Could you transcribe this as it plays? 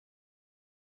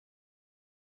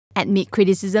Amid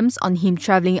criticisms on him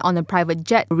travelling on a private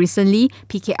jet recently,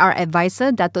 PKR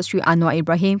advisor Datuk Seri Anwar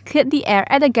Ibrahim cleared the air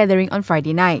at a gathering on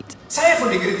Friday night. Saya pun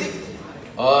dikritik.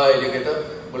 Oh, dia kata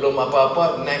belum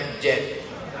apa-apa naik jet.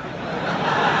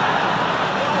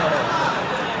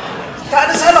 Tak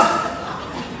ada salah.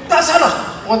 Tak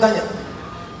salah. Orang tanya.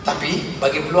 Tapi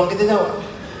bagi peluang kita jawab.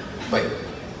 Baik.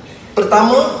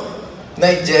 Pertama,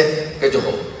 naik jet ke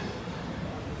Johor.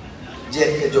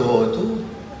 Jet ke Johor tu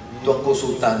Tuanku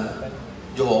Sultan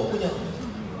Johor punya.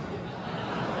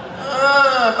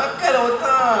 Pakailah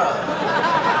otak.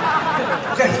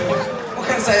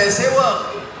 Bukan saya sewa.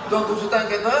 Tuanku Sultan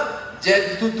kata,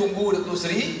 jet itu tunggu Datuk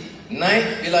Seri,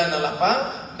 naik bila nak lapang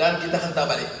dan kita hantar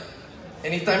balik.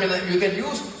 Anytime you can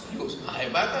use.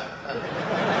 Hebat tak?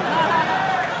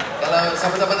 Kalau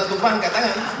siapa-siapa nak tumpang kat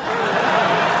tangan.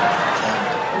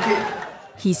 Okey.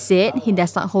 He said he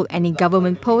does not hold any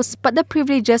government posts, but the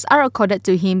privileges are accorded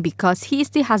to him because he is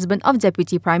the husband of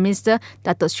Deputy Prime Minister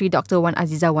Datuk Seri Dr. Wan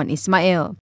Azizah Wan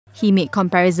Ismail. He made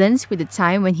comparisons with the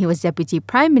time when he was Deputy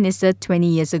Prime Minister 20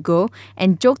 years ago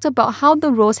and joked about how the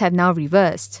roles have now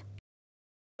reversed.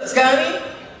 Sekarang ni,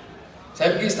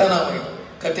 saya pergi istana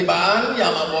Ketibaan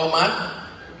Yang Amat Berhormat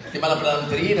di mana Perdana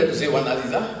Menteri Datuk Seri Wan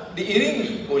Azizah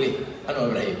diiringi oleh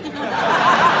Anwar Ibrahim.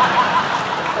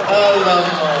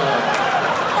 Alamak.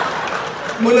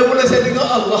 Mula-mula saya dengar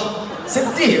Allah,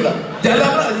 sedih pula.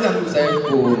 Jalanlah Azizah dulu saya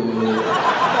pun.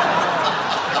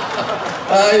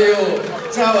 Ayo,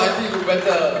 jawab hati lu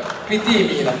kata piti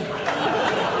mi lah.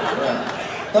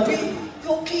 Tapi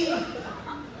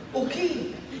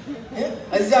okey.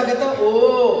 Azizah kata,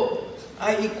 oh,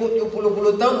 I ikut you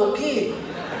puluh-puluh tahun, okey.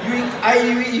 You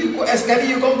ikut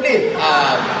sekali you complain.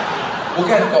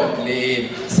 Bukan complain,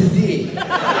 sedih.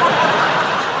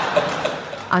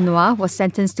 Anwar was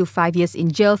sentenced to 5 years in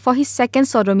jail for his second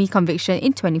sodomy conviction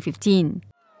in 2015.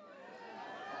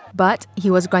 But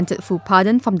he was granted full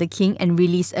pardon from the King and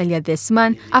released earlier this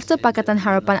month after Pakatan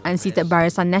Harapan unseated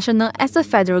Barisan Nasional as the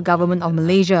federal government of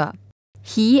Malaysia.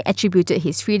 He attributed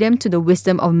his freedom to the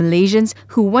wisdom of Malaysians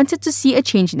who wanted to see a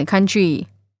change in the country.